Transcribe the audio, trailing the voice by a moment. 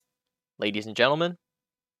Ladies and gentlemen,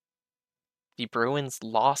 the Bruins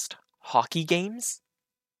lost hockey games,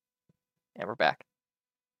 and we're back.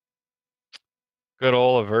 Good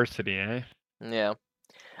old adversity, eh? Yeah.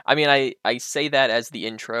 I mean, I say that as the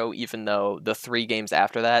intro, even though the 3 games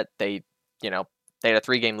after that, you know, they had a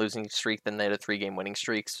 3-game losing streak, then they had a 3-game winning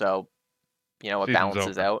streak, so, it Season's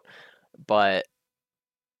balances over. out. But,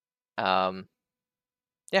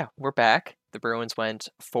 yeah, we're back. The Bruins went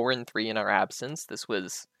 4-3 in our absence.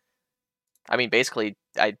 Basically,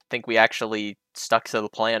 I think we actually stuck to the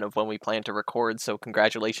plan of when we planned to record, so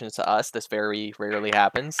congratulations to us. This very rarely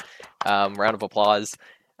happens. Round of applause.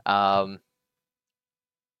 Um,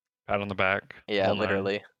 Pat on the back. The yeah, whole nine.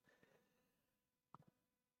 literally.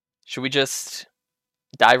 Should we just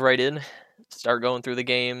dive right in? Start going through the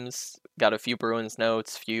games. Got a few Bruins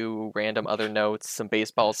notes, few random other notes, some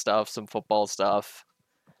baseball stuff, some football stuff.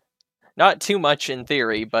 Not too much in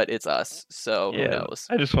theory, but it's us, so who Yeah, knows?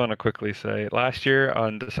 I just want to quickly say, last year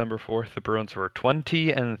on December 4th, the Bruins were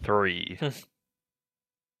 20-3.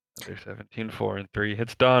 They're 17-4-3.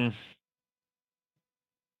 It's done.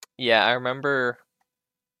 Yeah, I remember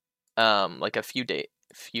like few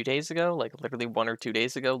days ago, like literally 1 or 2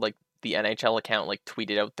 days ago, like the NHL account like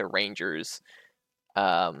tweeted out the Rangers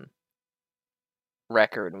um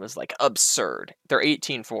record and was like absurd. They're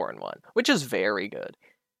 18-4-1, which is very good.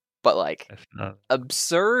 But like It's not.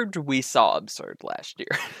 absurd, we saw absurd last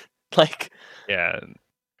year. Like, Yeah,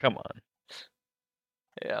 come on.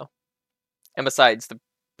 yeah. And besides, the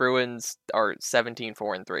Bruins are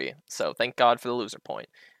 17-4-3, so thank God for the loser point.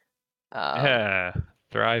 Um, Yeah,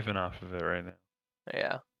 thriving off of it right now.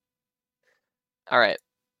 yeah. All right.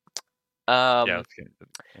 Yeah, Um, let's get into the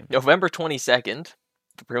game. November 22nd,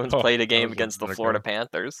 the Bruins Oh, played a that game was a against the bit Florida ago.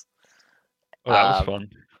 Panthers. Oh, that was Um, fun.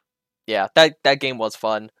 yeah, that game was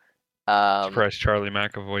fun. Um, Surprised Charlie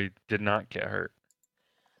McAvoy did not get hurt.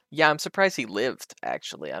 yeah, I'm surprised he lived,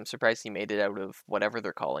 actually. I'm surprised he made it out of whatever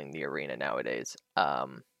they're calling the arena nowadays.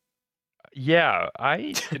 Yeah,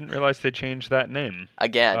 I didn't realize they changed that name.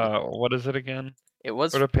 Again, What is it again? it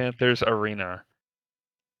was Florida Panthers Arena.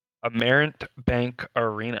 Amerant Bank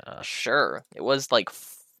Arena. sure. It was like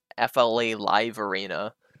FLA Live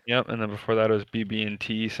Arena. Yep, and then before that it was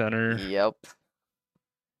BB&T Center. Yep.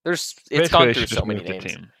 It's Basically, gone they through should so just many move the names.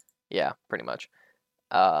 team. Yeah, pretty much.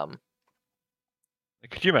 Um,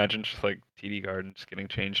 Like, could you imagine just like TD Gardens getting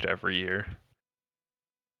changed every year?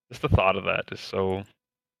 Just the thought of that is so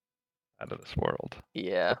out of this world.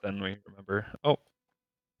 yeah. But then we remember, oh,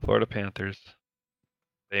 Florida Panthers.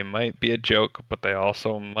 They might be a joke, but they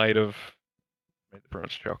also might have made the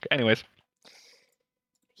Bruins a joke. Anyways,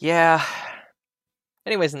 Yeah.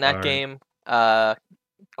 Anyways, in that sorry. game,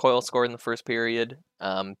 Coyle scored in the first period.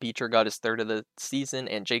 Beecher got his third of the season,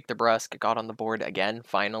 and Jake DeBrusk got on the board again,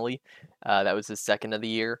 finally. That was his second of the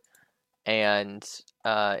year. And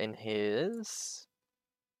in his...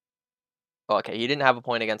 Oh, okay, he didn't have a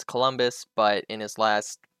point against Columbus, but in his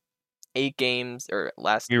last 8 games, or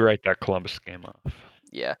last... You write that Columbus game off.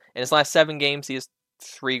 Yeah, in his last 7 games, he has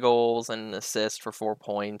 3 goals and an assist for 4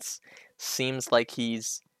 points. Seems like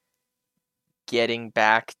he's getting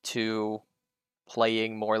back to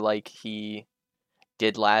playing more like he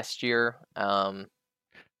did last year.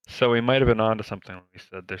 So we might have been onto something when we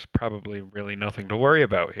said there's probably really nothing to worry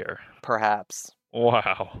about here. Perhaps.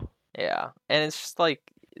 Wow. Yeah. And it's just like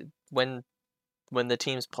when the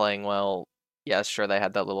team's playing well, yeah, sure they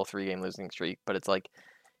had that little 3-game losing streak, but it's like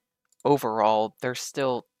overall they're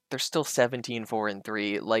still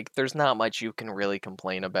 17-4-3. Like there's not much you can really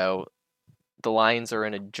complain about. The lines are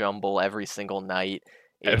in a jumble every single night.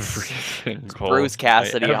 Every It's single Bruce night,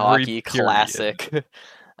 Cassidy every hockey period. classic.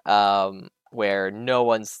 Where no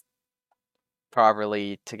one's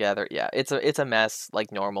properly together. Yeah, it's a mess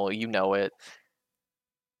like normal. You know it.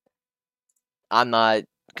 I'm not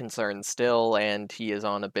concerned still, and he is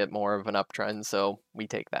on a bit more of an uptrend, so we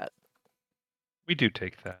take that. We do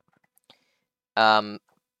take that. Um,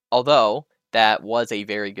 although that was a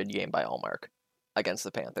very good game by Allmark against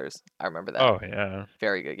the Panthers. I remember that. Oh yeah,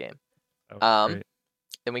 Very good game. that was Um, great.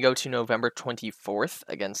 then we go to November 24th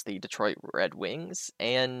against the Detroit Red Wings,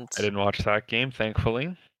 and I didn't watch that game,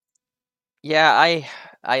 thankfully. yeah,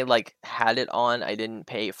 I like had it on. I didn't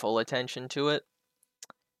pay full attention to it,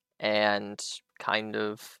 and kind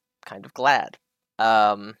of glad.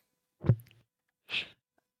 Um,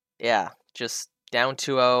 yeah, just down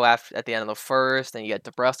 2-0 after at the end of the first, then you get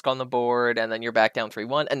DeBrusk on the board, and then you're back down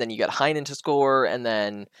 3-1, and then you get Heinen to score, and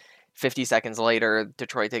then 50 seconds later,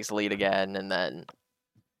 Detroit takes the lead again, and then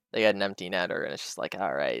they get an empty netter, and it's just like,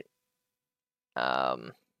 all right.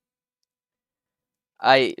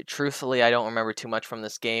 I truthfully I don't remember too much from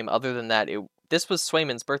this game, other than that This was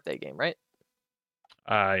Swayman's birthday game, right?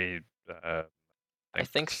 I I think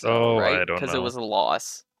think so, so. right? I don't Because it know. was a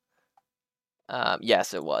loss.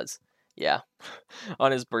 Yes, it was. Yeah.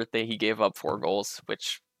 On his birthday, he gave up 4 goals,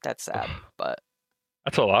 which that's sad, Ugh, but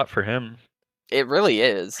that's a lot for him. it really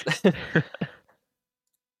is.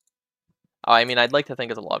 I mean, I'd like to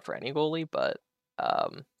think it's a lot for any goalie, but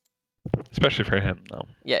um, Especially for him, though.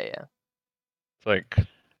 yeah, yeah. It's like,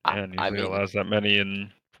 I, man, I usually mean, allows that many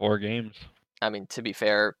in 4 games. to be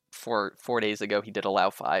fair, 4 days ago he did allow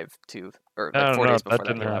 5 to, or like No, four no, days that before that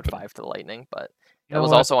didn't he allowed happen. 5 to the Lightning, but You that know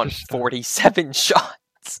was what? also on Just 47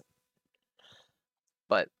 shots.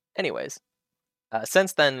 But anyways,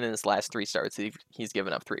 since then in his last 3 starts, he's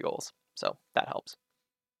given up 3 goals, so that helps.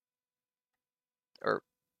 Or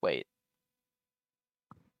wait,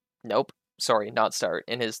 nope. Sorry, not start.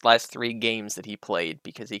 In his last 3 games that he played,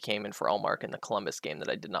 because he came in for Allmark in the Columbus game that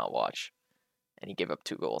I did not watch, and he gave up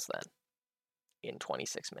 2 goals then in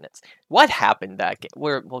 26 minutes. What happened that game?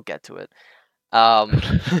 We'll get to it. Um,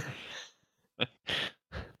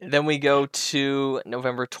 then we go to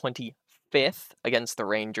November 25th against the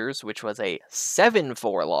Rangers, which was a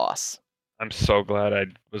 7-4 loss. I'm so glad I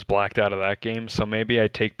was blacked out of that game. So maybe I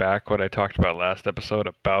take back what I talked about last episode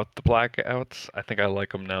about the blackouts. I think I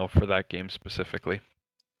like them now for that game specifically.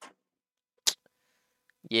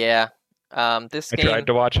 Yeah. This I tried game,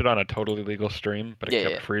 to watch it on a totally legal stream, but it yeah,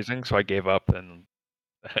 kept freezing, so I gave up and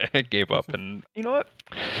I gave up. And you know what?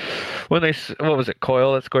 When what was it,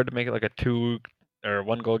 Coyle that scored to make it like a 2 or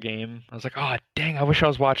 1 goal game? I was like, oh dang, I wish I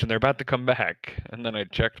was watching. They're about to come back. And then I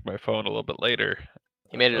checked my phone a little bit later.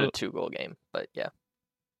 he made it a Oh, 2-goal game, but yeah,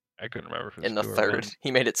 I couldn't remember if it was in the 2 or 1. third,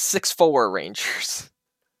 he made it 6-4 Rangers.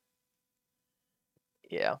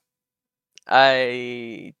 Yeah.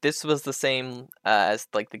 This was the same as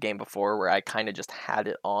like the game before where I kind of just had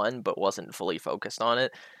it on but wasn't fully focused on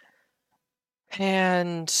it.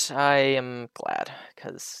 And I am glad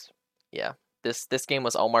cuz yeah, this game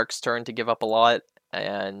was Allmark's turn to give up a lot,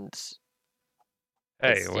 and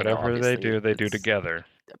Hey, cuz whatever obviously they do it's together.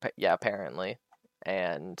 yeah, apparently.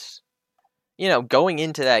 And going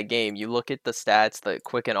into that game, you look at the stats that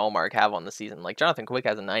Quick and Allmark have on the season. Like Jonathan Quick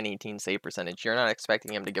has a 918 save percentage. You're not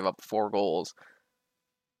expecting him to give up 4 goals.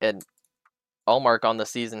 And Allmark on the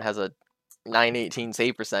season has a 918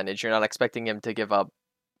 save percentage. You're not expecting him to give up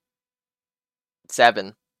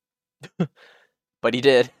 7, but he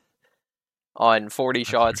did on 40 That's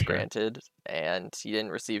for shots, sure. granted, and he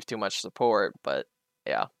didn't receive too much support. But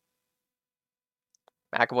yeah,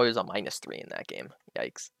 McAvoy was a -3 in that game.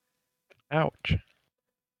 Yikes. Ouch.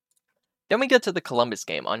 Then we get to the Columbus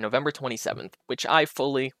game on November 27th, which I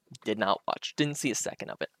fully did not watch. Didn't see a second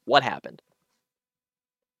of it. What happened?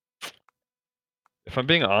 If I'm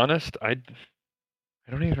being honest, I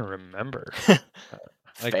don't even remember. Uh,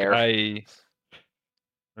 Like Fair. let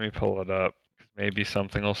me pull it up. Maybe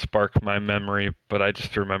something will spark my memory, but I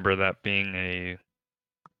just remember that being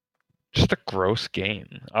just a gross game.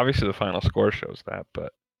 Obviously, the final score shows that,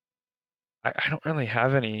 but I don't really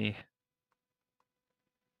have any.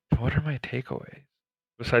 What are my takeaways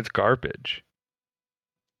besides garbage?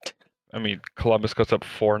 I mean, Columbus goes up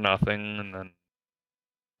 4-0, and then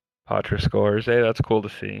Patra scores. Hey, that's cool to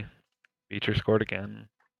see. Beecher scored again.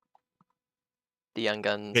 The Young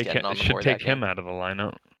Guns Take getting it on the should board that take game. him out of the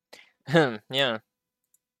lineup. Yeah.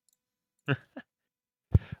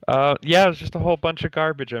 Yeah, it was just a whole bunch of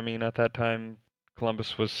garbage. I mean, at that time,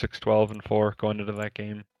 Columbus was 6-12-4 going into that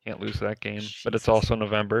game. Can't lose that game, but it's Jesus. also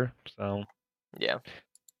November, so Yeah.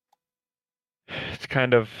 it's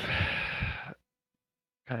kind of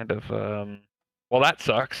well, that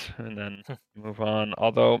sucks. And then move on.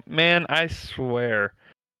 Although, man, I swear,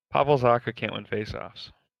 Pavel Zacha can't win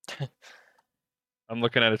faceoffs. I'm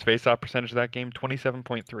looking at his faceoff percentage of that game,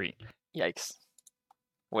 27.3. Yikes.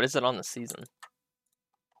 What is it on the season?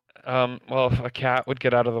 Well, if a cat would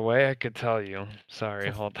get out of the way, I could tell you. Sorry,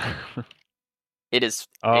 hold on. It is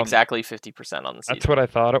Um, exactly 50% on the That's season. what I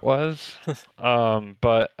thought it was.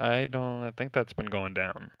 But I think that's been going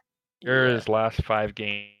down. Here Yeah. is last 5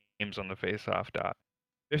 games on the face-off dot.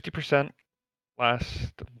 50%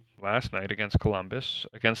 last last night against Columbus.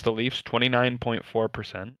 Against the Leafs,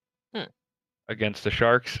 29.4%. Hmm. Against the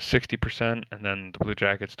Sharks, 60%, and then the Blue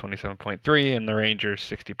Jackets, 27.3, and the Rangers,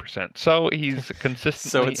 60%. So he's So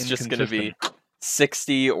consistently it's just going to inconsistent. be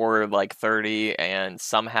 60 or like 30, and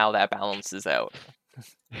somehow that balances out.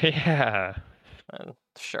 Yeah.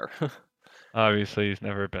 Sure. Obviously, he's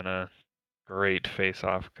never been a great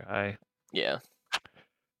face-off guy, Yeah.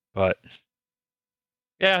 but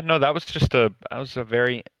yeah, no, that was a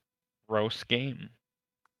very gross game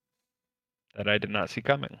that I did not see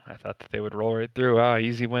coming. I thought that they would roll right through. Ah,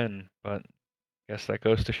 easy win, but Guess that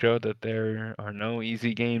goes to show that there are no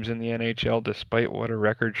easy games in the NHL, despite what a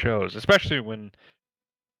record shows, especially when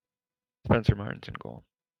Spencer Martin's in goal.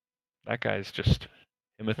 That guy's just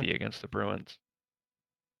Timothy against the Bruins.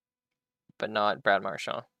 but not Brad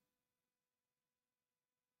Marchand.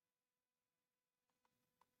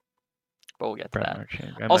 But we'll get to Brad that.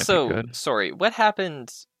 Marchand guy might be Also, good. sorry, what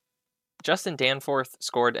happened? Justin Danforth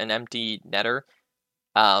scored an empty netter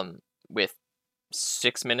with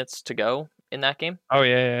 6 minutes to go in that game. Oh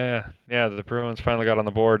yeah. The Bruins finally got on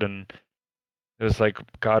the board, and it was like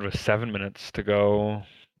God with 7 minutes to go,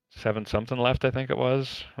 seven something left, I think it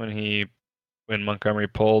was when Montgomery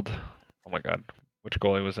pulled. Oh my God, which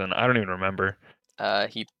goal he was in? I don't even remember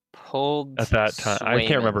He pulled at that time. I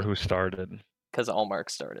can't remember Swayman who started. because Allmark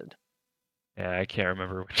started. Yeah, I can't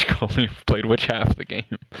remember which goalie played which half of the game.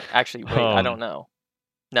 Actually, wait, I don't Um, know.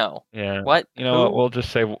 No. yeah, What? you know what? Who? We'll just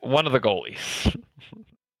say one of the goalies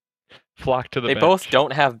flocked to the They both bench.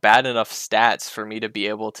 don't have bad enough stats for me to be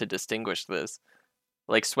able to distinguish this.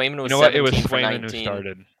 Like Swayman You was know what? It was 17 for Swayman who 19.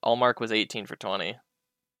 started. Allmark was 18 for 20. It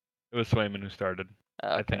was Swayman who started,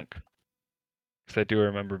 I Okay. think. Because I do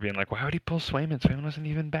remember being like, why would he pull Swayman? Swayman wasn't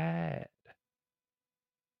even bad.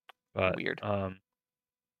 But Weird.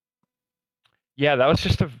 yeah, that was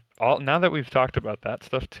just all. Now that we've talked about that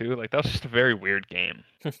stuff too, like that was just a very weird game.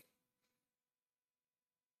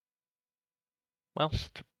 Well,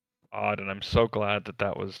 Just odd, and I'm so glad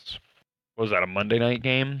that was that a Monday night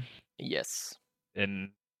game yes.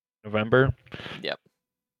 in November? Yep.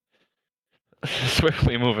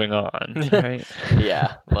 Swiftly moving on, right?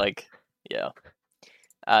 Yeah, yeah.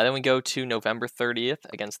 Then we go to November 30th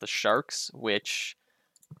against the Sharks, which,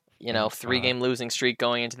 Thank God. 3-game losing streak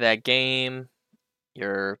going into that game.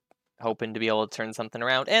 You're hoping to be able to turn something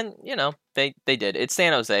around, and they did. It's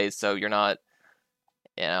San Jose, so you're not,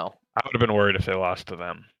 you know, I would have been worried if they lost to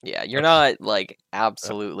them. yeah, you're That's not like that,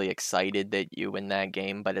 absolutely excited that you win that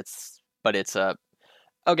game, but it's a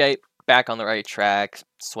okay, back on the right track.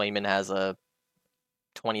 Swayman has a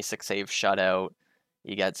 26 save shutout.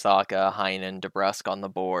 You get Saka, Heinen, DeBrusque on the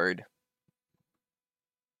board.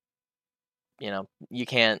 You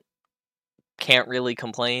can't really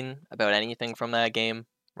complain about anything from that game,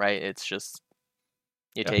 right? It's just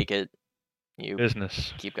you yeah, take it, you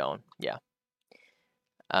business. keep going. Yeah.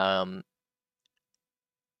 Um,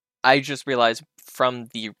 I just realized from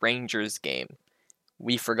the Rangers game,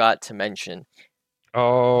 we forgot to mention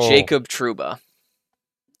Oh, Jacob Trouba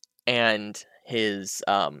and his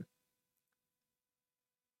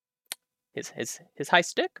high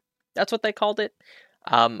stick. That's what they called it.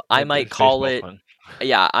 I might it's call baseball it. fun.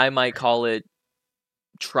 Yeah, I might call it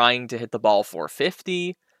trying to hit the ball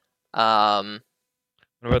 450. Um,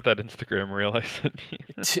 What about that Instagram reel I sent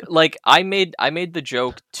you? like I made the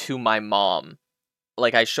joke to my mom.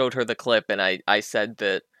 Like I showed her the clip and I said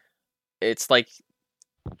that it's like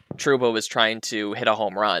Trouba was trying to hit a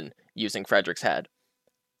home run using Frederick's head.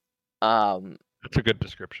 Um, That's a good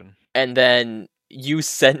description. and then you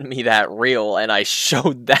sent me that reel and I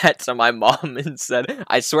showed that to my mom and said,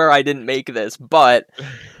 "I swear I didn't make this," but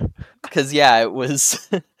cuz yeah, it was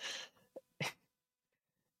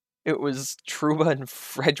it was Trouba and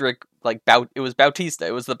Frederick it was Bautista.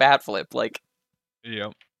 It was the bat flip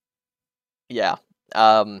Yep. yeah.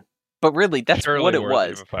 Um but really that's what Surely it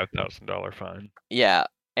worthy of was. a $5,000 fine. Yeah.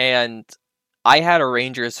 And I had a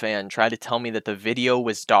Rangers fan try to tell me that the video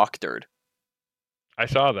was doctored. I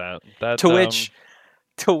saw that. To which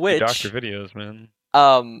to You doctor which videos, man.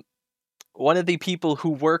 um one of the people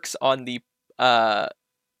who works on the uh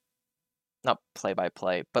not play by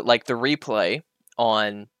play, but like the replay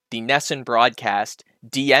on the Nesson broadcast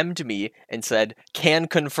DM'd me and said, "Can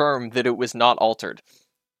confirm that it was not altered."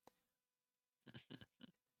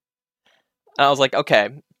 And I was like, "Okay,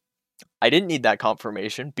 I didn't need that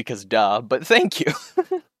confirmation because duh, but thank you."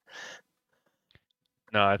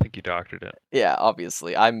 No, I think you doctored it. Yeah,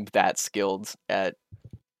 obviously, I'm that skilled at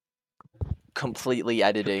completely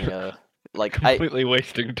editing I Completely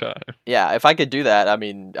wasting time. yeah, if I could do that, I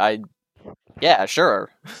mean, yeah, sure.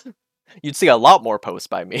 You'd see a lot more posts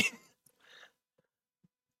by me.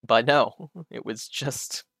 But no, it was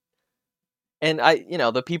just and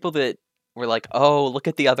the people that were like, "Oh, look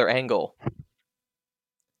at the other angle."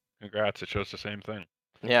 Congrats, it shows the same thing.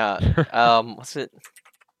 Yeah, what's it?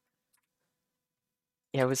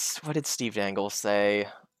 Yeah, it was what did Steve Dangle say?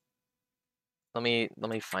 Let me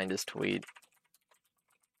find his tweet.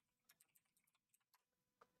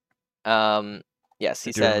 Yes, I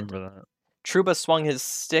he do said remember that. Trouba swung his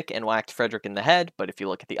stick and whacked Frederick in the head, but if you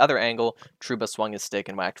look at the other angle, Trouba swung his stick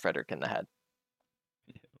and whacked Frederick in the head.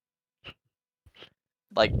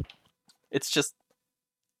 Like, it's just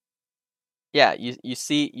Yeah, you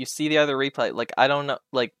see the other replay. Like I don't know.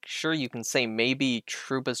 Like sure, you can say maybe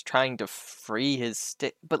Trouba's trying to free his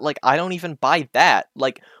stick, but like I don't even buy that.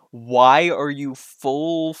 Like why are you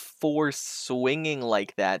full force swinging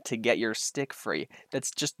like that to get your stick free?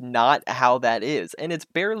 That's just not how that is, and it's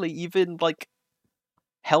barely even like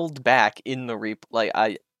held back in the replay.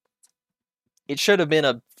 Like it should have been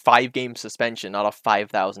a 5 game suspension, not a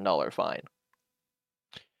 $5,000 fine.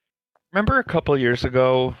 Remember a couple years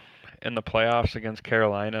ago in the playoffs against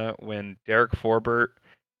Carolina when Derek Forbert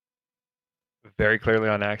very clearly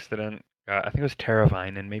on accident. I think it was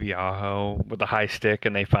Teravine and maybe Aho with a high stick,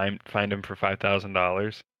 and they find him for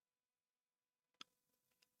 $5,000.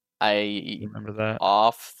 I You remember that?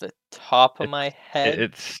 off the top of It's my head,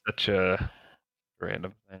 it's such a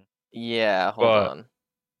random thing, yeah. Hold but on.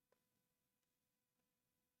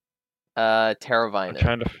 I'm Teravainen.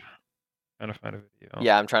 trying to find a video.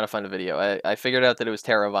 Yeah, I'm trying to find a video. I figured out that it was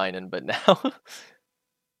Teravainen, but now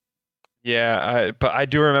Yeah, but I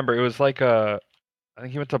do remember it was like I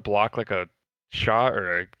think he went to block like a shot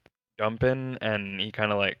or a dump in, and he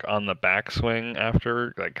kind of like on the backswing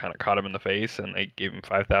after, like kind of caught him in the face, and they gave him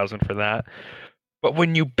 5,000 for that. But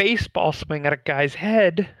when you baseball swing at a guy's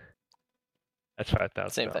head, that's five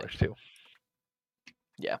thousand same thing. dollars too.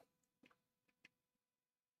 Yeah,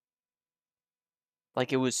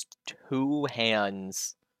 like it was two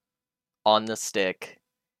hands on the stick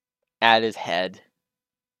at his head.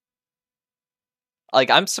 Like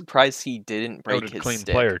I'm surprised he didn't break Noted his clean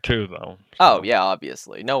stick. player too, though. Oh So yeah,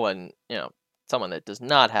 obviously. No one, someone that does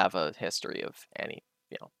not have a history of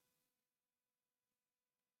you know,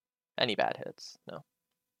 any bad hits. No.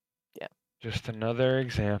 Yeah. just another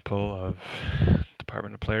example of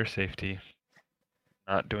Department of Player Safety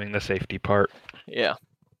not doing the safety part. Yeah.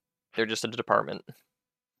 They're just a department.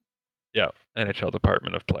 Yeah, NHL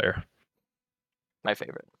Department of Player. My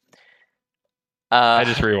favorite. I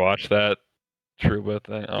just Uh rewatched that Trouba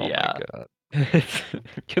thing. Oh my yeah. god.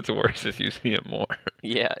 It gets worse as you see it more.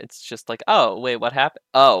 Yeah, it's just like, "Oh, wait, what happened?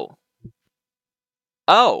 Oh.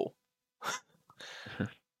 Oh."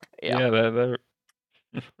 Yeah. Yeah,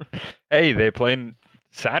 hey, they playing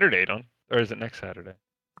Saturday, don't? Or is it next Saturday?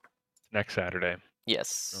 Next Saturday.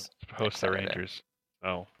 Yes. Next Host the Saturday. Rangers.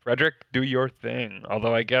 Oh, Frederick, do your thing.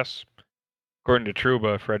 Although I guess, according to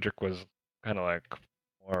Trouba, Frederick was kind of like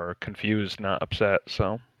more confused, not upset.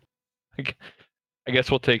 So I gu- I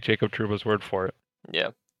guess we'll take Jacob Trouba's word for it.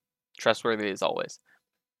 Yeah. Trustworthy as always.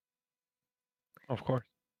 Of course.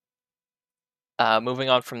 Moving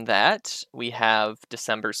on from that, we have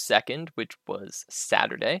December 2nd, which was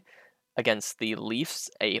Saturday, against the Leafs,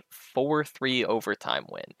 a 4-3 overtime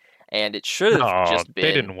win. And No,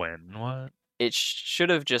 they didn't win. What? it should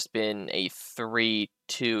have just been a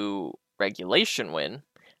 3-2 regulation win,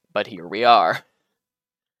 but here we are.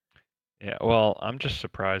 Yeah, well, I'm just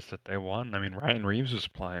surprised that they won. I mean, Ryan Reeves was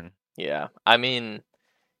playing. Yeah. I mean,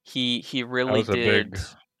 he That really was a did big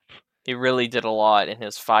he really did a lot in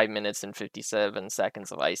his 5 minutes and 57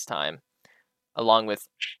 seconds of ice time, along with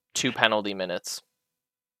 2 penalty minutes.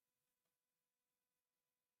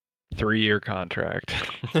 3-year contract.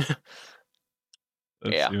 Let's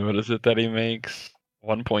Yeah. see, what is it that he makes?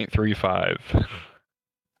 1.35.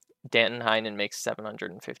 Danton Heinen makes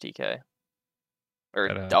 750K. Or,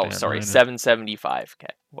 At oh, Dan sorry, Heinen. 775K.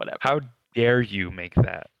 Whatever. How dare you make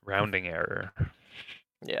that rounding error?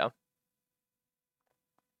 Yeah.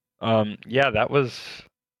 Yeah, that was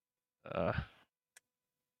uh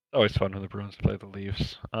always fun when the Bruins play the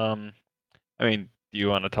Leafs. I mean, do you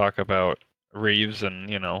want to talk about Reeves and,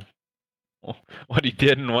 what he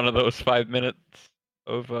did in one of those 5 minutes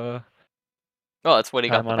of Well, that's what he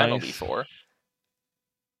got time the on penalty ice? for.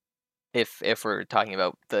 If we're talking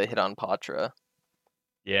about the hit on Patra.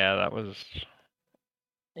 Yeah, that was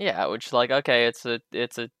Yeah, which like okay, it's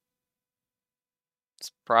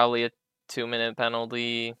probably a 2-minute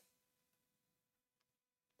penalty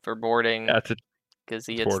for boarding yeah, because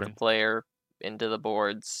he it's hits the boarding. player into the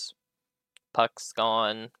boards. Puck's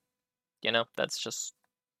gone. That's just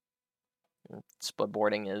what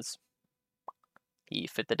boarding is. He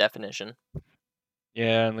fit the definition.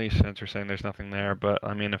 Yeah, at least since we're saying there's nothing there, but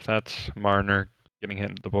I mean, if that's Marner getting hit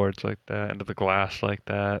into the boards like that, into the glass like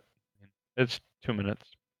that, it's 2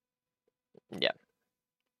 minutes. Yeah.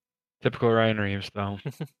 Typical Ryan Reeves, though.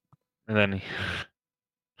 And then what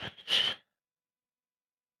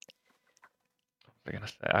was I gonna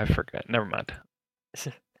say? I forget. Never mind.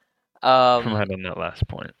 Never um, mind on that last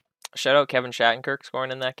point. Shout out Kevin Shattenkirk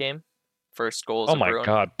scoring in that game. First goal as Oh a my Bruin.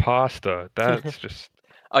 God, pasta. That's just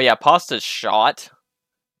Oh yeah, Pasta's shot,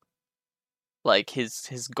 like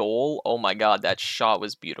his goal. Oh my God, that shot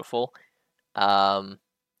was beautiful. Um,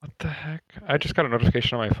 What the heck? I just got a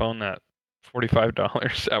notification on my phone that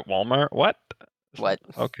 $45 at Walmart. What? What?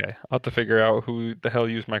 Okay, I'll have to figure out who the hell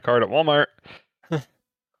used my card at Walmart.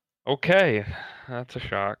 Okay, that's a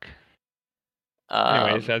shock.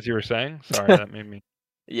 Anyways, Um, as you were saying, sorry, that made me.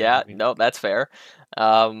 That yeah, made me. no, that's fair.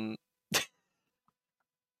 Um,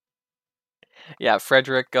 yeah,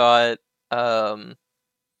 um,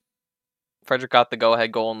 Frederick got the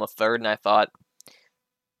go-ahead goal in the third, and I thought,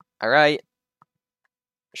 all right,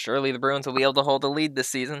 surely the Bruins will be able to hold the lead this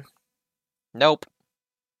season. Nope,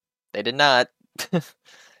 they did not.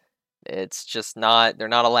 It's just not. They're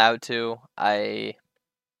not allowed to. I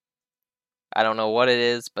don't know what it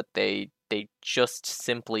is, but they just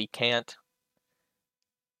simply can't.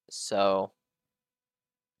 So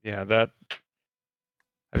Yeah, that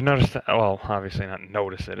I've noticed that. Well, obviously not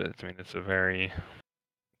notice it. I mean, it's a very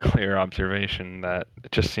clear observation that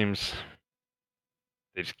it just seems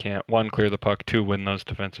they just can't, one, clear the puck, two, win those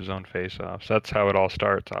defensive zone faceoffs. That's how it all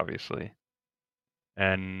starts, obviously.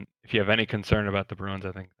 And if you have any concern about the Bruins,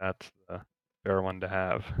 I think that's the fair one to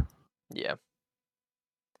have. yeah,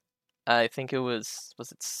 I think was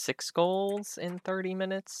it 6 goals in 30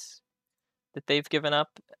 minutes that they've given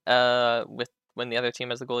up. With when the other team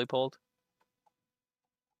has the goalie pulled.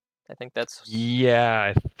 I think that's. Yeah,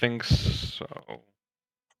 I think so.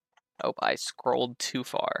 Oh, I scrolled too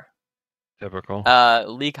far. Typical.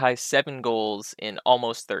 League high 7 goals in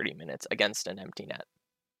almost 30 minutes against an empty net.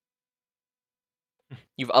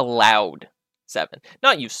 You've allowed 7.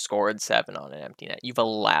 Not you've scored 7 on an empty net. You've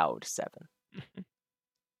allowed 7.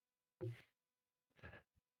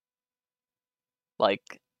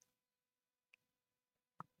 Like,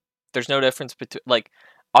 there's no difference between, like,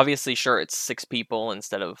 obviously, sure, it's 6 people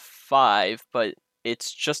instead of 5, but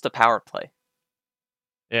it's just a power play.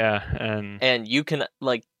 Yeah, and And you can,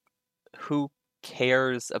 like, who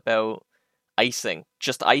cares about icing?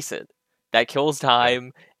 Just ice it. That kills yeah.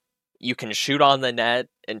 time. You can shoot on the net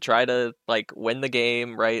and try to, like, win the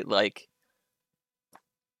game, right? Like,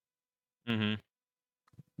 Hmm.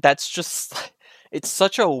 that's just it's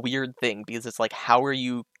such a weird thing because it's like, how are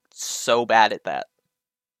you so bad at that?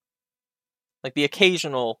 Like the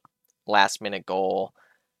occasional last minute goal,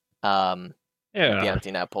 with the Yeah,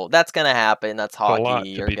 empty net pull. That's gonna happen. That's it's a hockey. lot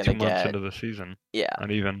to You're be gonna 2 months get, into the season. yeah.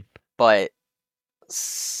 Not even. But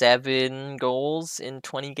 7 goals in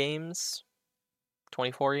 20 games,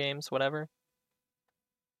 24 games, whatever.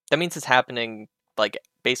 That means it's happening like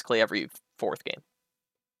basically every fourth game.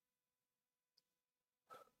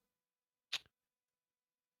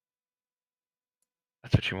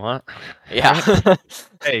 That's what you want, Yeah. right?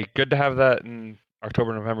 Hey, good to have that in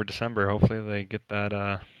October, November, December. Hopefully they get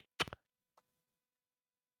that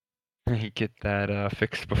get that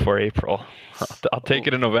fixed before April. I'll take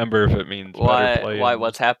it in November if it means better Why? play Why? and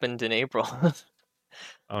What's happened in April?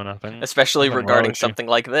 oh nothing. Especially Nothing. Why regarding would you? something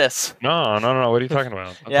like this. No, no, no, no. What are you talking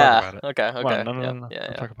about? Don't talk Yeah. about it. Okay. Come on, Okay. no, no, Yeah. no, no. Yeah. Don't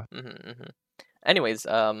Yeah. talk about Anyways,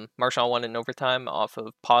 Marchand won in overtime off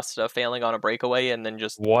of Pasta failing on a breakaway and then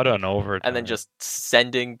it. What an overtime. just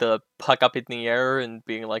sending the puck up in the air and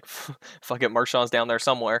being like, "Fuck it, Marchand's down there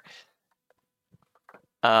somewhere."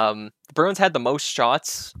 The Bruins had the most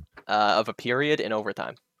shots of a period in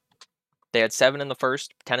overtime. They had 7 in the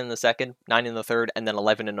first, 10 in the second, 9 in the third, and then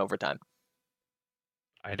 11 in overtime.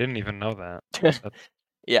 I didn't even know that. That's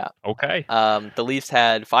Yeah. okay. The Leafs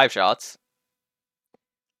had 5 shots.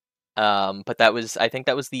 But I think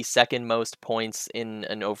that was the second most points in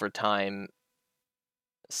an overtime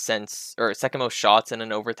or second most shots in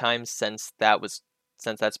an overtime since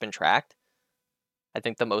that's been tracked. I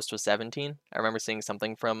think the most was 17. I remember seeing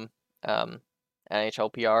something from um,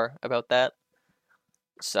 NHLPR about that.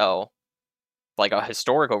 So, like a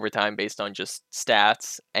historic overtime based on just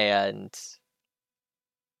stats and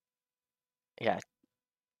yeah,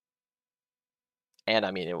 and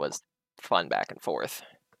I mean it was fun back and forth,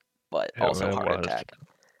 but also It heart was. attack.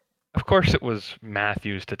 Of course, it was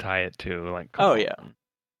Matthews to tie it too. Like, Oh yeah.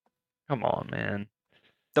 come on, man.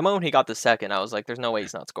 The moment he got the second, I was like, "There's no way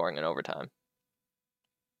he's not scoring in overtime."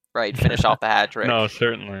 Right, finish off the hat No, trick.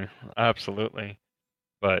 certainly, absolutely.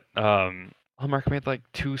 But Hallmark made like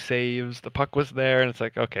 2 saves. The puck was there, and it's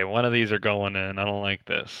like, okay, one of these are going in. I don't like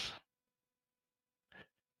this.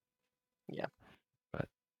 Yeah. But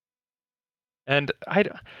and I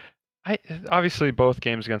obviously both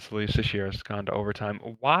games against the Leafs this year has gone to overtime.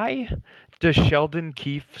 Why does Sheldon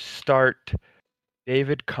Keefe start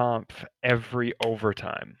David Kampf every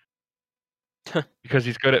overtime? Because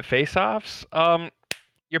he's good at faceoffs?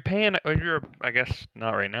 You're paying, you're, I guess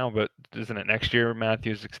not right now, but isn't it next year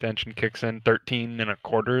Matthews' extension kicks in 13 and a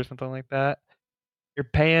quarter or something like that? You're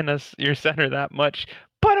paying us your center that much.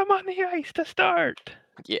 Put him on the ice to start.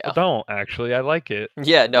 Well, Yeah. don't actually. I like it.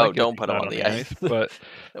 Yeah, I no, like it if don't he's put him not on on the the ice, ice. but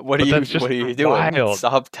What are that's you just what are you doing? wild.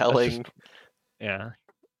 Stop That's just telling. yeah.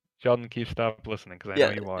 Sheldon, Keefe, stop listening because I know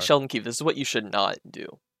Yeah, you are. Sheldon Keefe, this is what you should not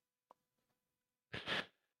do.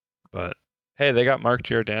 But hey, they got Mark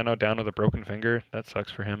Giordano down with a broken finger. That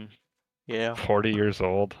sucks for him. Yeah. 40 years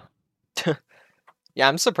old. Yeah,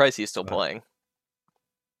 I'm surprised he's still But playing.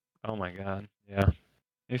 oh my God, yeah,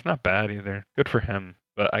 he's not bad either. Good for him.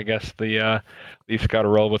 But I guess the Leafs got to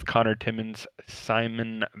roll with Connor Timmins,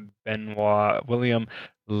 Simon Benoit, William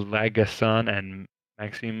Lagesson, and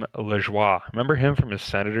Maxime Lajoie. Remember him from his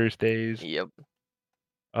Senators days? Yep,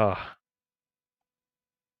 Oh,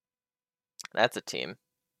 that's a team.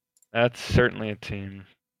 that's certainly a team.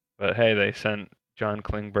 But hey, they sent John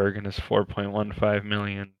Klingberg and his 4.15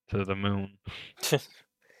 million to the moon.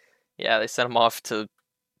 Yeah, they sent him off to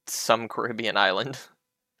some Caribbean island.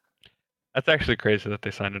 That's actually crazy that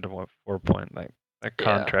they signed him to what 4 point like that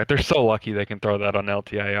Yeah, contract. They're so lucky they can throw that on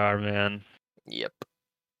LTIR, man. yep.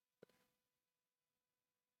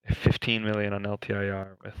 15 million on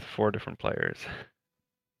LTIR with 4 different players.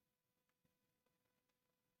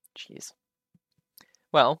 Jeez.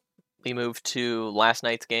 Well, we moved to last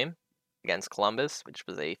night's game against Columbus, which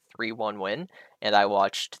was a 3-1 win, and I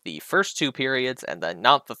watched the first two periods and then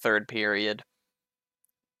not the third period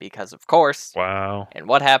because, of course, Wow. and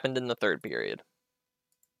what happened in the third period?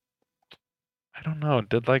 I don't know.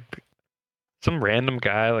 Did like some random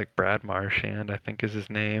guy like Brad Marchand, I think is his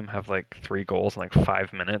name, have like 3 goals in like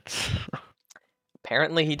 5 minutes?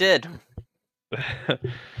 Apparently he did.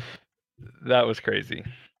 That was crazy.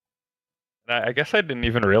 I guess I didn't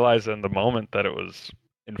even realize in the moment that it was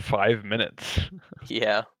in 5 minutes.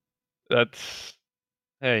 Yeah. That's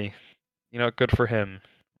hey, good for him.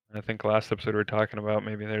 I think last episode we were talking about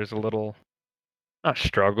maybe there's a little not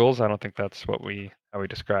struggles. I don't think that's how we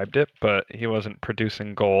described it, but he wasn't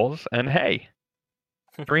producing goals. And hey,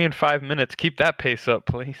 3 in 5 minutes, keep that pace up,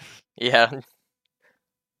 please. Yeah.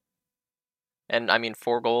 And I mean,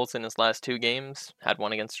 4 goals in his last two games. Had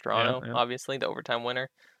one against Yeah, Toronto, yeah. obviously, the overtime winner.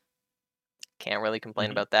 Can't really complain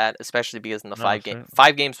Hmm. about that, especially because in the No, five game certainly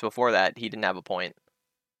 5 games before that, he didn't have a point.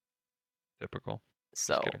 typical.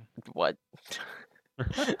 Just So kidding. what?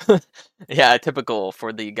 Yeah, typical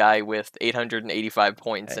for the guy with 885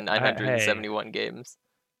 points in Hey, 971 games.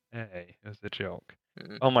 hey, it was a joke.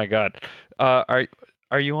 Mm. Oh my God. Uh, are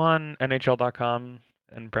are you on NHL.com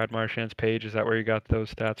and Brad Marchand's page? Is that where you got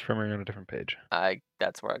those stats from, or are you on a different page?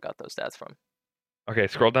 That's where I got those stats from. Okay,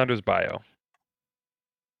 scroll down to his bio.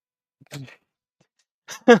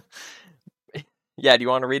 Yeah, do you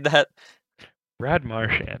want to read that? Brad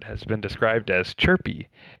Marchand has been described as chirpy,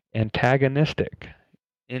 antagonistic,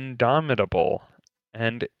 indomitable,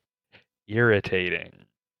 and irritating.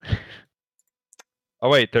 Oh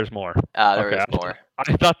wait, there's more. There Okay, is more.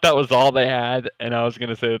 I thought that was all they had, and I was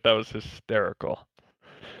gonna say that was hysterical.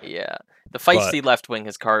 Yeah. The But feisty left wing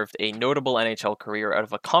has carved a notable NHL career out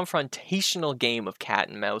of a confrontational game of cat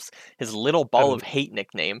and mouse. His little that ball is of hate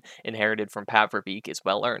nickname, inherited from Pat Verbeek, is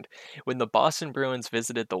well earned. When the Boston Bruins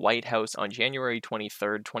visited the White House on January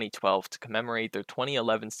 23rd, 2012 to commemorate their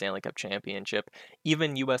 2011 Stanley Cup championship,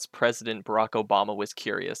 even US President Barack Obama was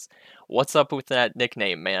curious. What's up with that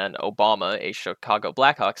nickname, man? Obama, a Chicago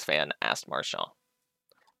Blackhawks fan, asked Marchand.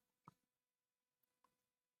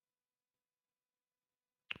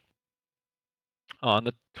 on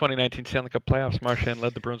the 2019 Stanley Cup playoffs. Marchand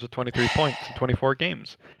led the Bruins with 23 points in 24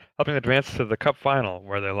 games, helping advance to the Cup final,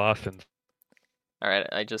 where they lost in Alright,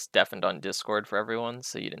 I just deafened on Discord for everyone,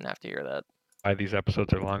 so you didn't have to hear that. why these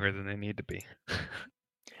episodes are longer than they need to be.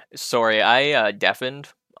 Sorry, I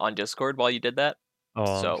deafened on Discord while you did that, Oh,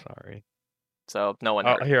 I'm so sorry. no one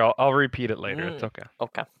heard. I'll repeat it later. It's Mm, okay.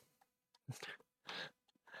 okay.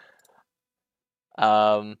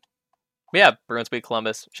 Um, but yeah, Bruins beat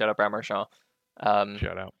Columbus. Shout out Brad Marchand. Um,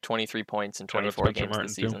 Shout out. 23 points in Shout out 24 Spencer games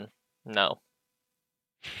this Martin too. season. No,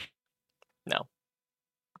 no.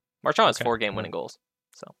 Marchand has Okay. 4 game winning Well, goals,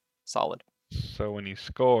 so solid. so when he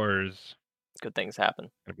scores, Good things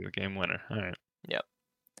happen. it's gonna be the game winner. All right. Yep.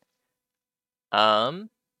 Um,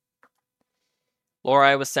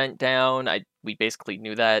 Lori was sent down. We basically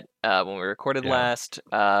knew that when we recorded Yeah. last.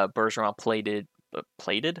 Bergeron played in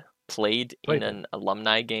Played it. an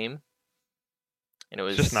alumni game, and it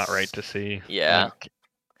It's just not right was to see. yeah, Like,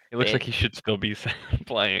 it looks like he should still be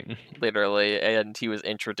playing. literally, and he was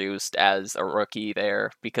introduced as a rookie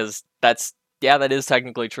there because that is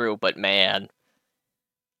technically true, but man,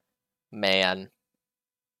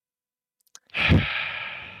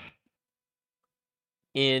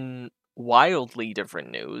 in wildly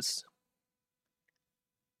different news,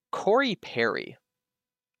 Corey Perry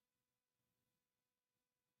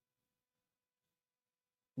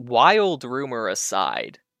wild rumor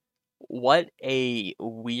aside, what a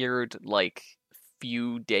weird, like,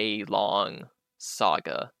 few day long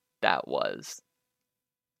saga that was.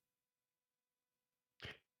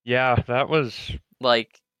 Yeah, that was.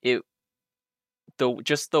 Like,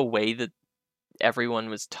 just the way that everyone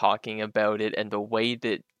was talking about it and the way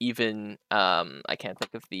that even, I can't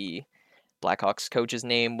think of the Blackhawks coach's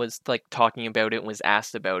name, was, like, talking about it and was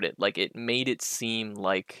asked about it, like, it made it seem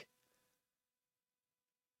like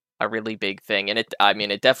a really big thing, and I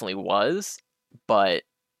mean, it definitely was, but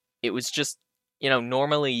it was just,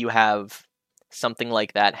 normally you have something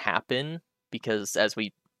like that happen because, as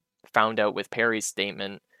we found out with Perry's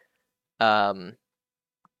statement, um,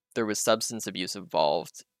 there was substance abuse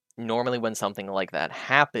involved. Normally, when something like that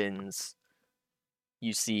happens,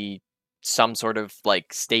 you see some sort of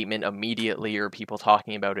like statement immediately or people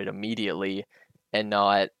talking about it immediately, and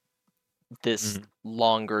not this Mhm.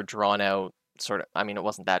 longer drawn out sort of. I mean, it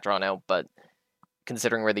wasn't that drawn out, but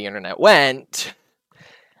considering where the internet went,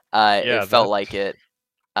 it Yeah, felt that's. like it.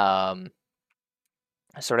 Um,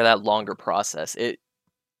 Sort of that longer process. It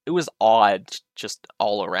was odd just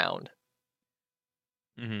all around.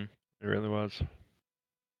 Mhm. It really was.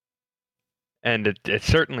 And it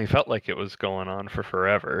certainly felt like it was going on for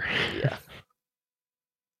forever. Yeah.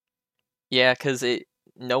 Yeah, because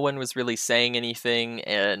no one was really saying anything,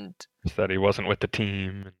 and That he wasn't with the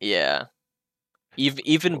team. yeah,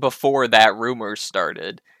 even before that rumor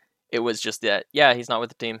started, it was just that, yeah, he's not with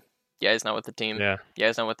the team. Yeah, he's not with the team. Yeah. Yeah,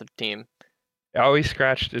 he's not with the team. Oh, he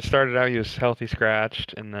scratched. It started out he was healthy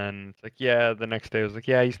scratched, and then it's like, yeah, the next day it was like,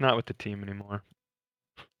 yeah, he's not with the team anymore.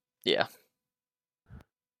 Yeah,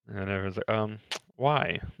 And everyone's like,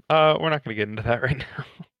 why? We're not gonna get into that right now.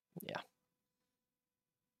 yeah.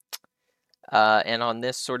 And on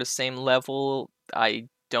this sort of same level, I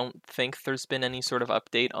don't think there's been any sort of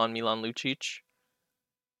update on Milan Lucic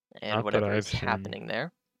and Not that whatever I've is seen. happening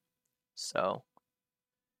there. So,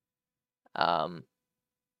 um,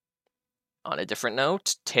 on a different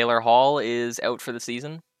note, Taylor Hall is out for the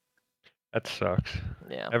season. That sucks.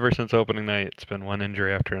 Yeah, Ever since opening night, it's been one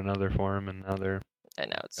injury after another for him, and now they're and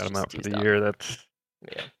now it's got him just out for he's the done. year. That's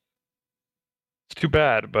Yeah, it's too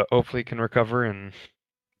bad, but hopefully he can recover and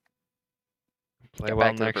play get well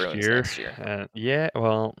back to the next Bruins year. next year. And yeah,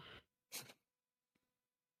 well,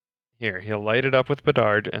 here he'll light it up with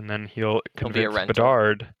Bedard, and then he'll He'll be a convince rental.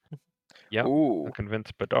 Bedard. Yep, he'll Ooh,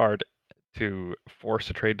 convince Bedard to force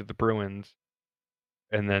a trade to the Bruins,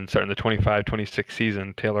 and then starting the 25-26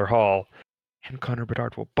 season, Taylor Hall and Connor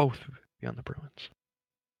Bedard will both be on the Bruins.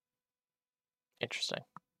 interesting.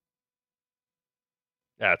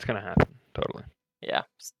 Yeah, it's gonna happen. Totally. Yeah,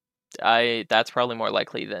 I that's probably more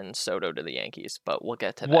likely than Soto to the Yankees, but we'll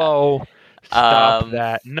get to that. Whoa! Stop Um,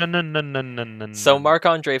 that! No, no, no, no, no, no, no, so no.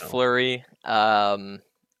 Marc-Andre No. Fleury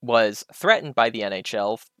was threatened by the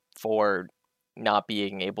NHL for not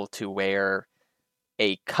being able to wear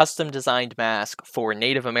a custom designed mask for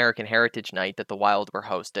Native American Heritage Night that the Wild were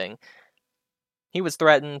hosting. He was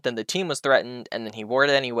threatened, then the team was threatened, and then he wore it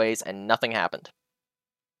anyways, and nothing happened.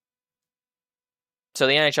 So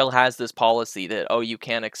the NHL has this policy that, oh, you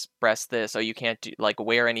can't express this, oh, you can't do, like,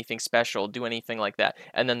 wear anything special, do anything like that,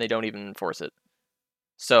 and then they don't even enforce it.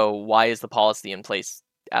 So why is the policy in place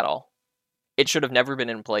at all? It should have never been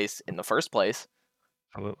in place in the first place,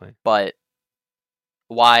 Absolutely. but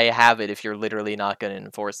why have it if you're literally not going to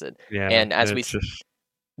enforce it? Yeah, And as it's just.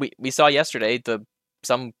 we saw yesterday,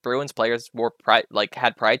 some Bruins players wore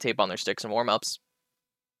had pride tape on their sticks in warm-ups.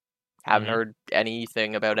 Haven't Mhm. heard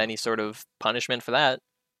anything about any sort of punishment for that.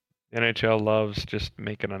 The NHL loves just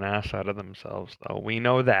making an ass out of themselves, though. We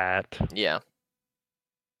know that. Yeah,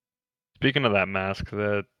 Speaking of that mask,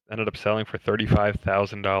 that ended up selling for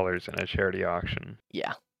 $35,000 in a charity auction.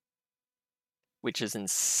 yeah, which is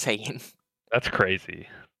insane, That's crazy.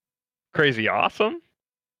 Crazy awesome?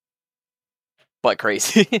 but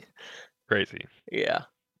crazy. Crazy. Yeah.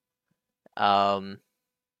 Um,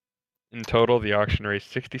 In total, the auction raised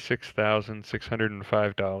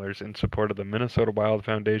 $66,605 in support of the Minnesota Wild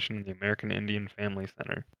Foundation and the American Indian Family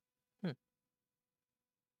Center. hmm,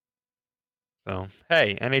 So,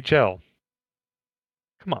 hey, NHL,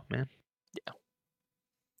 come on, man. yeah.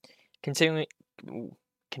 Continuing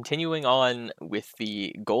continuing on with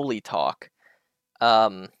the goalie talk.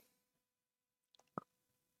 Um,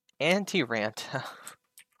 Antti Ranta.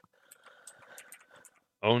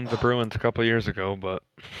 Owned the Bruins a couple years ago, but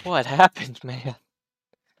What happened, man?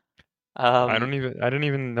 Um, I didn't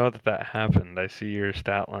even know that that happened. I see your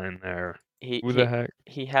stat line there. he Who the he heck?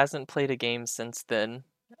 he hasn't played a game since then.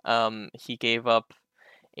 He gave up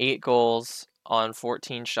 8 goals on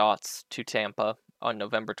 14 shots to Tampa on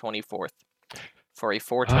November 24th. for a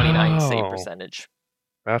 429 save Oh, percentage.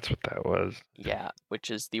 that's what that was. Yeah,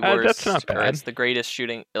 which is the That's worst, not or bad. it's the greatest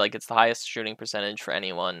shooting, like it's the highest shooting percentage for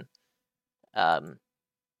anyone um,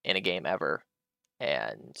 in a game ever.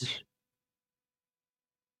 And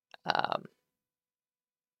um,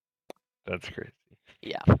 That's crazy.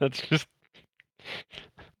 yeah, That's just.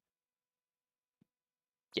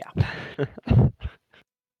 yeah,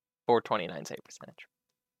 429 save percentage.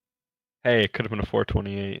 Hey, it could have been a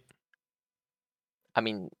 428. I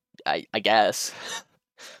mean, I guess.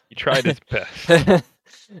 He tried his best.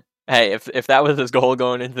 Hey, if that was his goal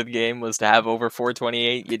going into the game was to have over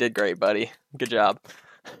 428, you did great, buddy. Good job.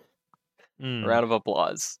 Mm. Round of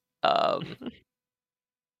applause.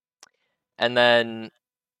 And then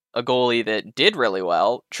a goalie that did really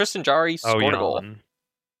well, Tristan Jarry Oh, scored a goal. Jan.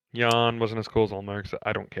 Jan wasn't as cool as Ulmark, so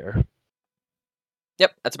I don't care.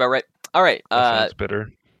 Yep, that's about right. All right, That sounds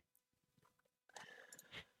bitter.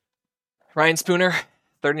 Ryan Spooner,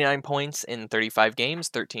 39 points in 35 games,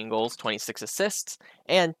 13 goals, 26 assists,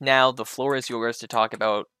 and now the floor is yours to talk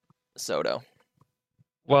about Soto.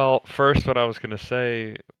 Well, first, what I was gonna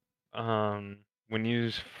say, when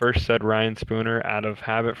you first said Ryan Spooner out of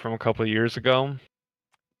habit from a couple of years ago,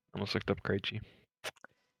 I almost looked up Krejci.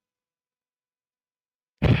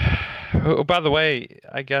 Oh, by the way,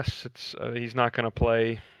 I guess it's he's not gonna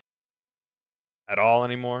play at all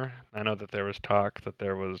anymore. I know that there was talk that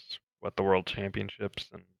there was the World Championships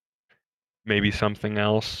and maybe something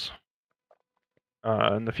else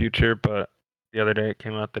in the future, but the other day it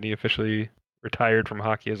came out that he officially retired from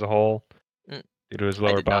hockey as a whole Mm, due to his I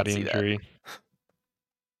lower did not body see that. injury.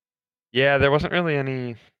 Yeah, there wasn't really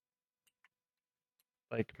any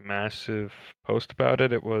like massive post about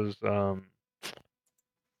it. It was I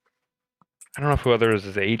don't know if whether it was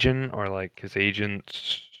his agent or like his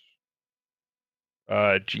agent's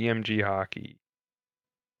GMG Hockey.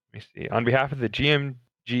 Let me see. On behalf of the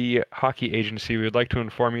GMG Hockey Agency, we would like to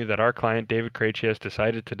inform you that our client David Krejci has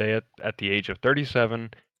decided today at the age of 37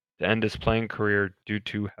 to end his playing career due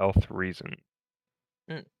to health reasons.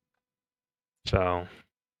 Mm, So,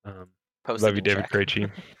 um, love posted you, in David check.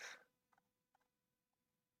 Krejci.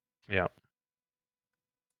 Yeah.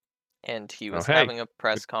 And he Oh, was hey. having a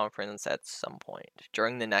press conference at some point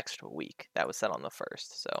during the next week. That was set on the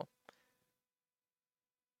 1st, so.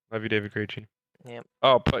 Love you, David Krejci. Yep.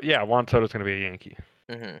 Oh, but yeah, Juan Soto's going to be a Yankee.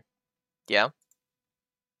 Mm-hmm. Yeah?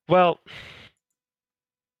 Well,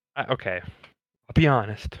 okay. I'll be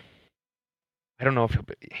honest. I don't know if he'll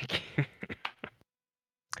be a Yankee.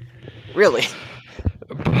 Really?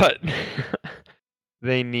 But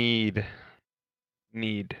they need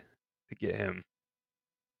to get him.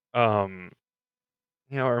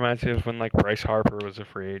 It reminds me of when like Bryce Harper was a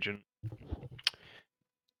free agent.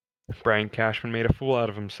 Brian Cashman made a fool out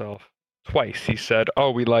of himself. Twice he said,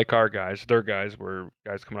 "Oh, we like our guys. Their guys were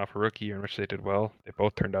guys coming off a rookie year in which they did well. They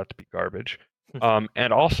both turned out to be garbage."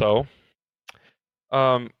 And also,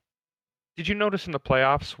 um, did you notice in the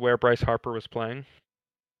playoffs where Bryce Harper was playing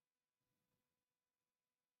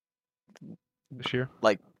this year?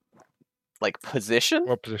 like position?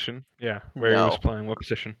 What position? Yeah, where he was No. playing. What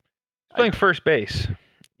position? He's I playing first base.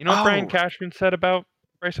 You know what Brian Oh, Cashman said about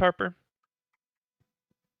Bryce Harper?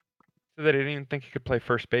 Said that he didn't even think he could play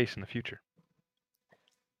first base in the future.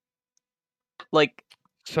 like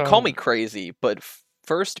call me So, crazy, but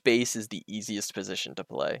first base is the easiest position to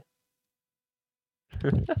play.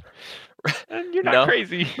 and you're not No?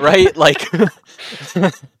 crazy. Right? Like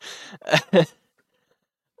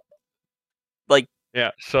like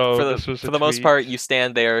Yeah, so this was a for the most tweet. part you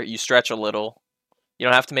stand there, you stretch a little. You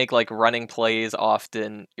don't have to make like running plays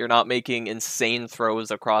often. You're not making insane throws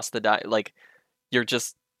across the like you're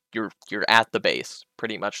just you're at the base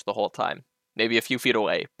pretty much the whole time. Maybe a few feet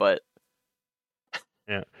away, but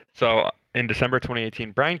Yeah. So in December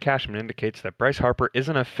 2018, Brian Cashman indicates that Bryce Harper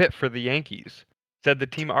isn't a fit for the Yankees. Said the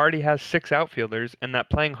team already has 6 outfielders and that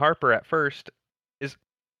playing Harper at first is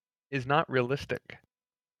is not realistic.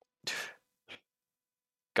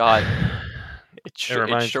 God, It it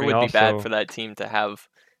reminds sure me would be bad also. for that team to have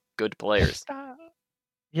good players. Stop.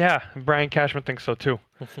 Yeah, Brian Cashman thinks so too.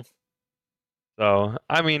 So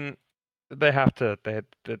I mean, they have to. They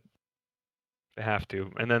have to,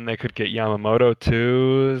 and then they could get Yamamoto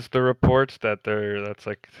too. Is the reports that that's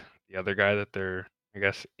like the other guy that they're I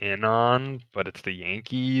guess in on, but it's the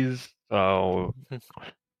Yankees, so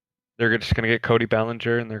they're just gonna get Cody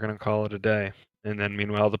Bellinger and they're gonna call it a day. And then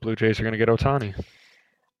meanwhile, the Blue Jays are gonna get Otani.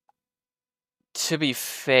 To be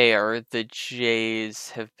fair, the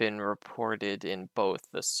Jays have been reported in both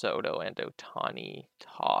the Soto and Otani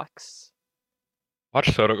talks.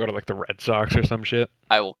 Watch Soto go to like the Red Sox or some shit.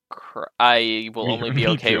 I will Me, only be me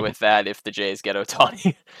okay too. with that if the Jays get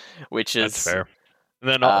Ohtani, which That's is fair. And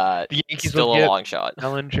then the Yankees will still a get long shot.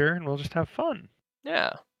 Bellinger, and we'll just have fun.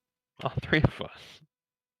 Yeah. All three of us.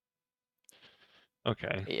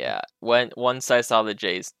 Okay. Yeah. Once I saw the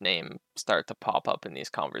Jays name start to pop up in these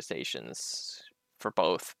conversations for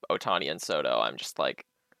both Ohtani and Soto, I'm just like,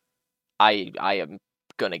 I am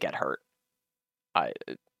gonna get hurt. I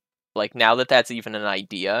like now that that's even an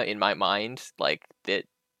idea in my mind, like that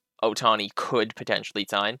Ohtani could potentially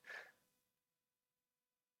sign.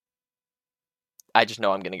 I just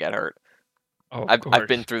know I'm gonna get hurt. Oh, of I've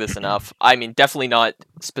been course. through this enough. I mean, definitely not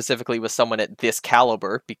specifically with someone at this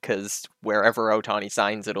caliber, because wherever Ohtani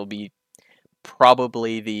signs, it'll be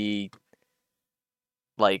probably the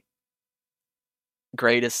like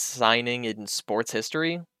greatest signing in sports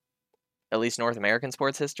history, at least North American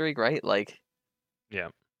sports history, right? Yeah,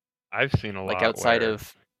 I've seen a Like lot outside where,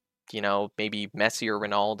 of, maybe Messi or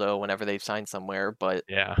Ronaldo whenever they've signed somewhere, but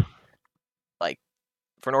yeah. like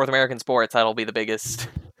for North American sports, that'll be the biggest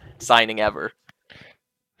signing ever.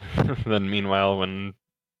 Then meanwhile, when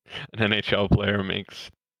an NHL player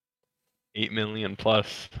makes 8 million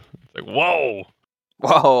plus, it's like whoa.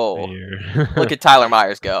 A Whoa! Look year. at Tyler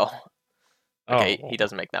Myers go. Okay, Oh, he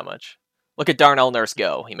doesn't make that much. Look at Darnell Nurse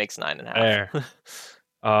go. He makes 9.5. there.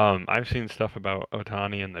 I've seen stuff about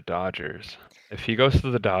Otani and the Dodgers. If he goes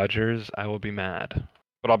to the Dodgers, I will be mad.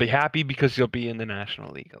 But I'll be happy because he'll be in the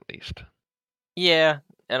National League at least. Yeah,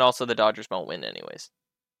 and also the Dodgers won't win anyways.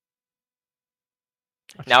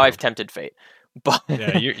 That's Now I've true. tempted fate, but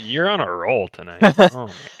Yeah, you're on a roll tonight. Oh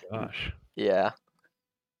my gosh. yeah,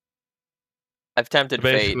 I've So tempted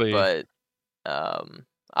fate, basically, but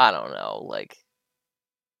I don't know. Like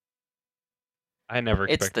I never it's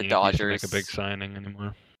expect the the Yankees to make a big Dodgers. signing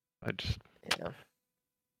anymore. I just Yeah.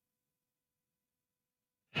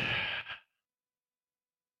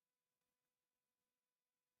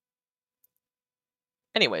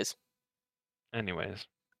 Anyways, anyways,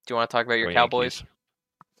 do you want to talk about your go Cowboys? Yankees.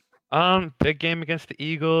 Big game against the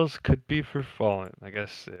Eagles could be for falling. I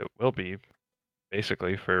guess it will be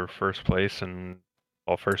basically for first place and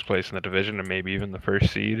well, first place in the division and maybe even the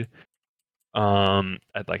first seed.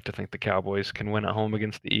 I'd like to think the Cowboys can win at home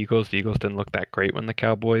against the Eagles. The Eagles didn't look that great when the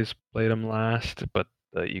Cowboys played them last, but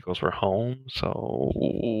the Eagles were home, so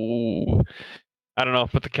I don't know.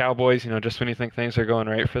 But the Cowboys, just when you think things are going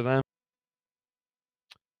right for them,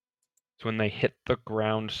 it's when they hit the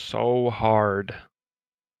ground so hard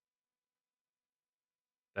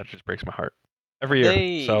that just breaks my heart every Have year.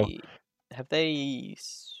 So, they have they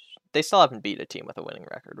still haven't beat a team with a winning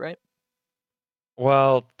record, right?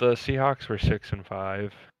 well, the Seahawks were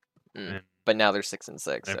 6-5 Mm. when But now they're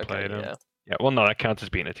 6-6. I Okay, played them. yeah. Yeah, well, no, that counts as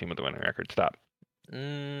being a team with a winning record. Stop.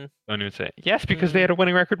 Mm, Don't even say it. Yes, because they mm, had a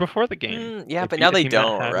winning record before the game. yeah, They but now beat a they team that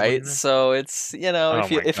don't, had a right? winning record. So it's Oh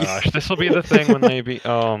if you my if you gosh, this will be the thing when they beat.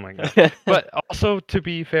 Oh my gosh. But also, to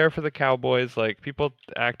be fair for the Cowboys, like people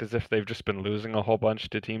act as if they've just been losing a whole bunch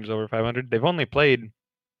to teams over 500. They've only played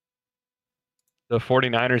the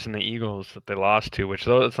 49ers and the Eagles that they lost to, which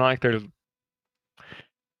though it's not like they're.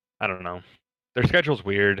 I don't know. Their schedule's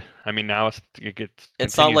weird. I mean, now it gets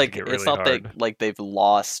continues to get it's really not that hard. like they've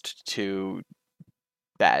lost to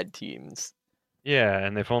bad teams. Yeah,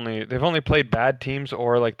 and they've only played bad teams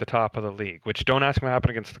or like the top of the league, which don't ask me what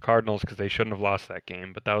happened against the Cardinals because they shouldn't have lost that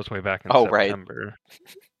game, but that was way back in Oh, right. September.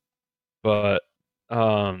 But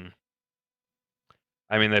um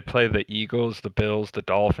I mean they play the Eagles, the Bills, the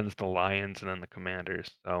Dolphins, the Lions, and then the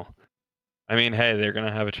Commanders. So I mean, hey, they're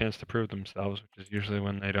gonna have a chance to prove themselves, which is usually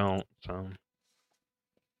when they don't. So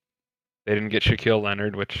they didn't get Shaquille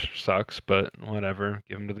Leonard, which sucks, but whatever.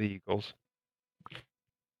 Give him to the Eagles.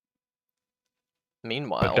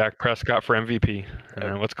 But Meanwhile, Dak Prescott for MVP. And uh,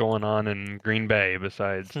 then what's going on in Green Bay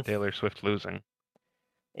besides Taylor Swift losing?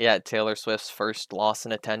 yeah, Taylor Swift's first loss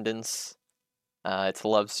in attendance. It's a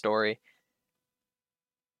love story.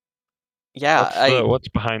 Yeah, What's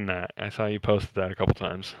behind that? I saw you posted that a couple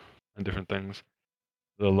times on different things.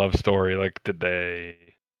 The love story, like did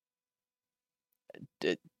they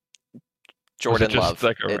d was it Jordan just Love.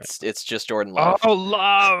 like a It's just Jordan Love. oh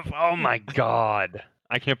love? Oh my god.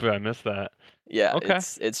 I can't believe I missed that. Yeah, Okay.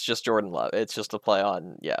 it's just Jordan Love. It's just a play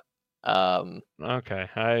on, yeah. Um, Okay.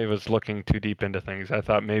 I was looking too deep into things. I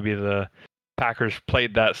thought maybe the Packers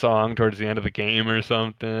played that song towards the end of the game or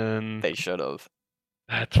something. they should have.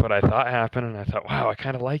 That's what I thought happened, and I thought, wow, I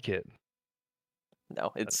kind of like it.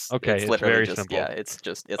 No, But, okay, it's it's literally very just, yeah, simple. it's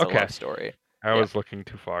a Okay, love story. I Yeah. was looking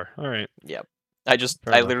too far. All right, Yep.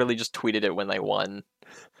 fair I enough. literally just tweeted it when they won.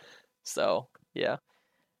 So, yeah.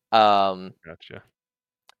 Um, Gotcha.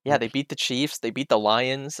 Yeah, they beat the Chiefs. They beat the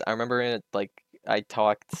Lions. I remember like I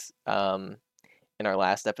talked in our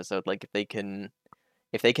last episode, like if they can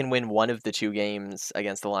win one of the two games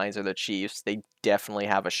against the Lions or the Chiefs, they definitely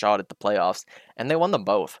have a shot at the playoffs. And they won them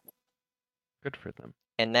both. Good for them.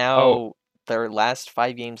 And Oh, now their last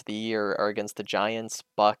 5 games of the year are against the Giants,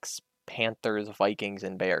 Bucks, Panthers, Vikings,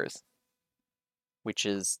 and Bears, which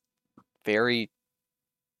is very,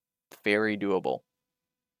 very doable.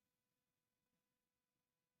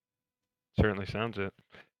 certainly sounds it.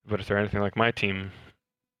 But if they're anything like my team,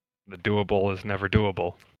 the doable is never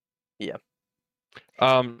doable. Yeah.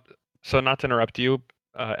 Um, so not to interrupt you,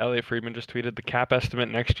 Elliot Friedman just tweeted the cap estimate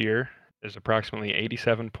next year is approximately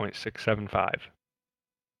 87.675.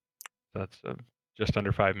 That's a just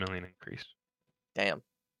under 5 million increase. Damn.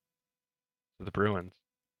 So the Bruins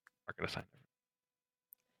are going to sign him.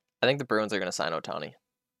 I think the Bruins are going to sign Ohtani.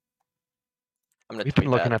 I'm going to We've been tweet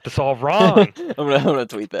looking that. at this all I'm wrong. gonna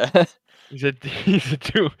tweet that. He's a he's a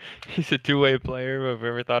two he's a two-way player. Have you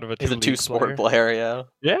ever thought of a He's a two-league two-sport player? player,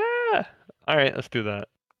 yeah. Yeah. All right, let's do that.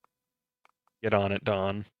 Get on it,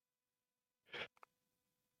 Don.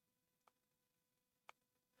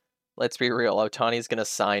 Let's be real. Ohtani's gonna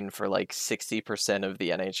sign for like 60% of the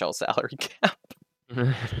NHL salary cap.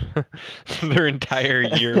 Their entire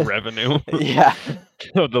year revenue Yeah.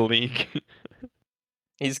 of the league.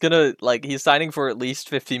 He's signing for at least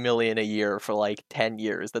 50 million a year for like 10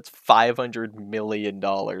 years. That's $500 million.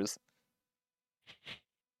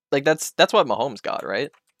 Like that's what Mahomes got, right?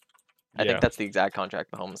 I think Yeah. that's the exact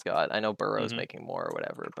contract Mahomes got. I know Burrow's Hmm. making more or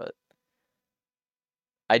whatever, but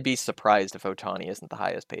I'd be surprised if Ohtani isn't the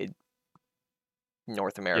highest paid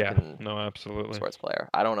North Yeah. American No, absolutely. sports player.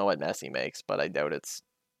 I don't know what Messi makes, but I doubt it's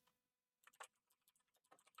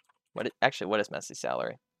what is Messi's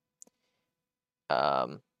salary?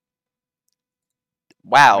 Um,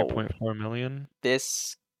 wow, 9.4 million.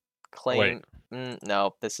 this Oh wait, claim.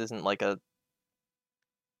 No, this isn't like a.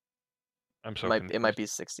 I'm It so might confused. be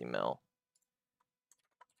 60 mil.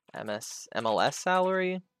 MLS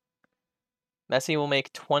salary. Messi will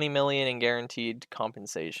make 20 million in guaranteed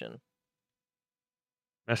compensation.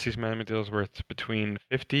 Messi's minimum deal is worth between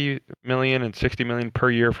 50 million and 60 million per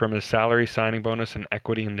year from his salary, signing bonus, and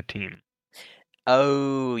equity in the team.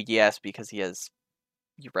 Oh yes, because he has.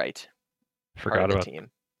 You're right. Part of Forgot the about.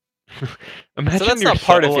 team. So Imagine that's you're not so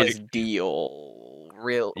part of his like, deal.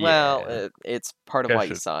 Well, yeah. it's part of why Guess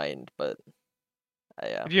he it. signed, but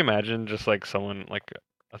yeah. Could you imagine just like someone like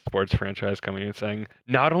a sports franchise coming and saying,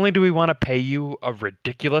 not only do we want to pay you a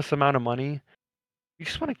ridiculous amount of money, we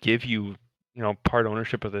just want to give you, part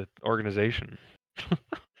ownership of the organization.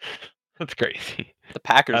 That's crazy. The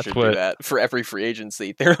Packers That's should do what. that for every free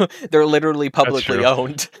agency. They're literally That's publicly true.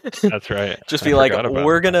 owned. That's right. Just I be like, forgot about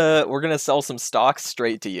we're that. gonna sell some stocks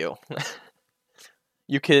straight to you.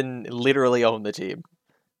 You can literally own the team.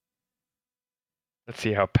 Let's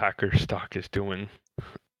see how Packers stock is doing.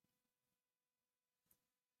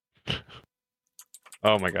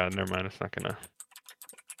 Oh my God, never mind. It's not gonna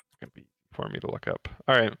be for me to look up.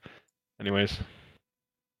 All right. Anyways,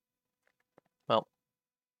 Well,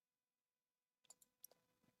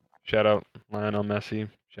 shout out Lionel Messi.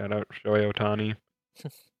 Shout out Shohei Ohtani.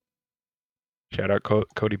 Shout out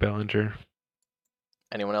Cody Bellinger.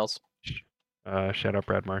 anyone else? Shout out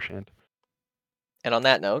Brad Marchand. And on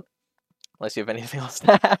that note, unless you have anything else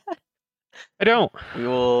to add, I don't. we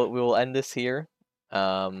will end this here.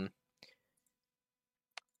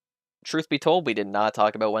 Truth be told, we did not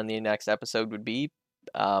talk about when the next episode would be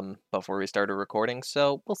before we started recording,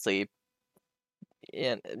 so we'll see.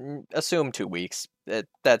 Assume 2 weeks.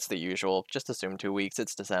 That's the usual. Just assume 2 weeks.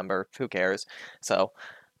 It's December. Who cares? So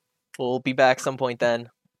we'll be back some point then.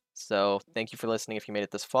 So thank you for listening if you made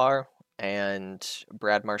it this far. And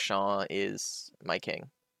Brad Marchand is my king.